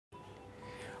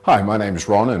Hi, my name's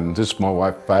Ron and this is my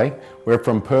wife Faye. We're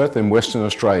from Perth in Western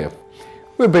Australia.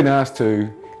 We've been asked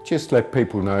to just let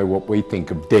people know what we think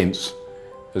of Dentzz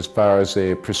as far as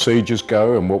their procedures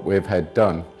go and what we've had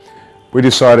done. We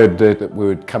decided that we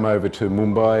would come over to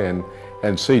Mumbai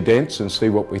and see Dentzz and see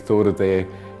what we thought of their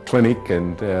clinic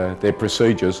and their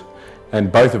procedures,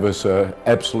 and both of us are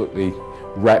absolutely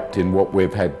wrapped in what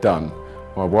we've had done.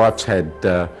 My wife's had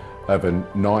over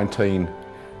 19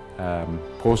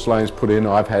 porcelains put in.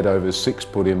 I've had over 6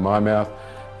 put in my mouth,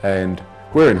 and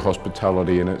we're in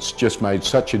hospitality and it's just made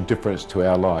such a difference to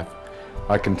our life.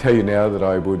 I can tell you now that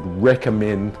I would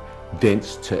recommend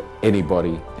Dentzz to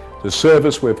anybody. The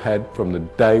service we've had from the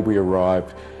day we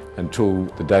arrived until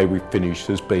the day we finished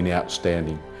has been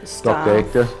outstanding.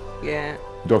 Dr.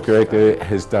 Hector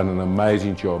has done an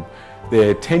amazing job.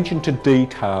 Their attention to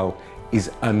detail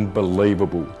is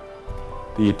unbelievable.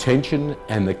 The attention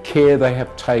and the care they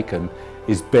have taken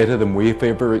is better than we've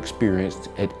ever experienced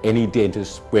at any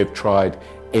dentist we've tried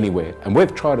anywhere. And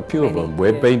we've tried a few of them.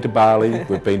 We've been to Bali,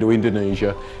 we've been to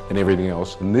Indonesia and everything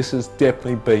else. And this has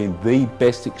definitely been the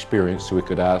best experience we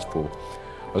could ask for.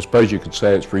 I suppose you could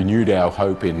say it's renewed our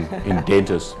hope in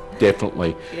dentists,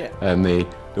 definitely. Yeah. And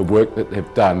the work that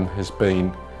they've done has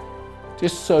been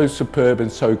just so superb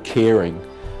and so caring.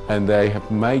 And they have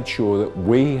made sure that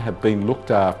we have been looked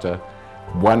after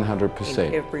 100%.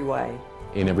 In every way.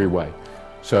 In every way.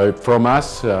 So from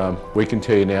us, we can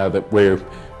tell you now that we're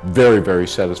very, very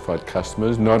satisfied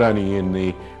customers, not only in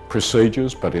the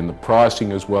procedures, but in the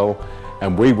pricing as well.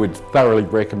 And we would thoroughly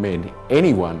recommend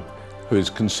anyone who's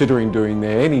considering doing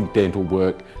any dental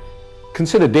work,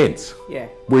 consider Dentzz. Yeah.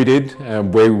 We did,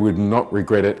 and we would not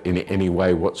regret it in any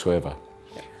way whatsoever.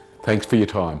 Yeah. Thanks for your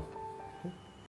time.